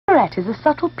cigarette is a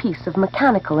subtle piece of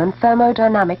mechanical and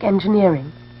thermodynamic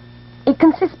engineering. It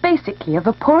consists basically of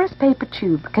a porous paper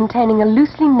tube containing a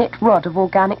loosely knit rod of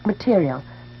organic material,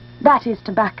 that is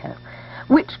tobacco,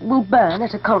 which will burn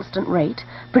at a constant rate,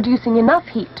 producing enough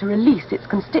heat to release its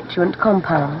constituent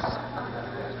compounds.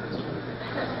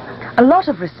 A lot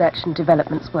of research and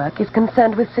development work is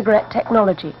concerned with cigarette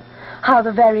technology, how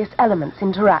the various elements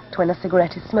interact when a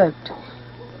cigarette is smoked.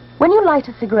 When you light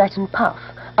a cigarette and puff,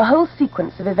 a whole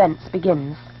sequence of events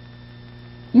begins.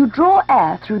 You draw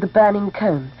air through the burning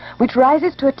cone, which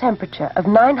rises to a temperature of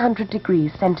 900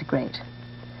 degrees centigrade.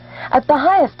 At the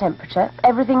highest temperature,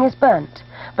 everything is burnt,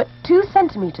 but 2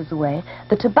 centimeters away,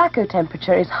 the tobacco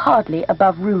temperature is hardly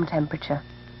above room temperature.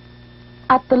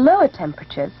 At the lower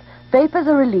temperatures, vapors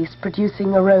are released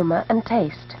producing aroma and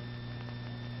taste.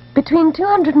 Between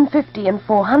 250 and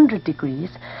 400 degrees,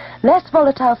 less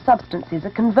volatile substances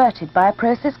are converted by a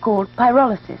process called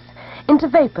pyrolysis into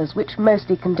vapors which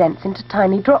mostly condense into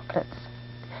tiny droplets.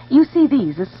 You see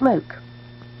these as smoke.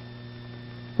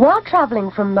 While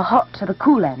travelling from the hot to the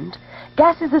cool end,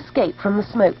 gases escape from the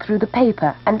smoke through the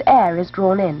paper and air is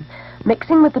drawn in,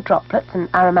 mixing with the droplets and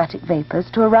aromatic vapors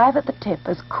to arrive at the tip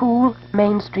as cool,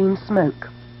 mainstream smoke.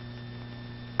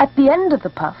 At the end of the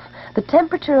puff, the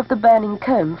temperature of the burning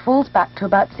cone falls back to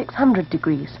about 600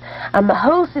 degrees, and the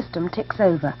whole system ticks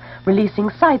over, releasing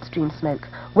side stream smoke,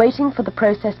 waiting for the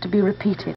process to be repeated.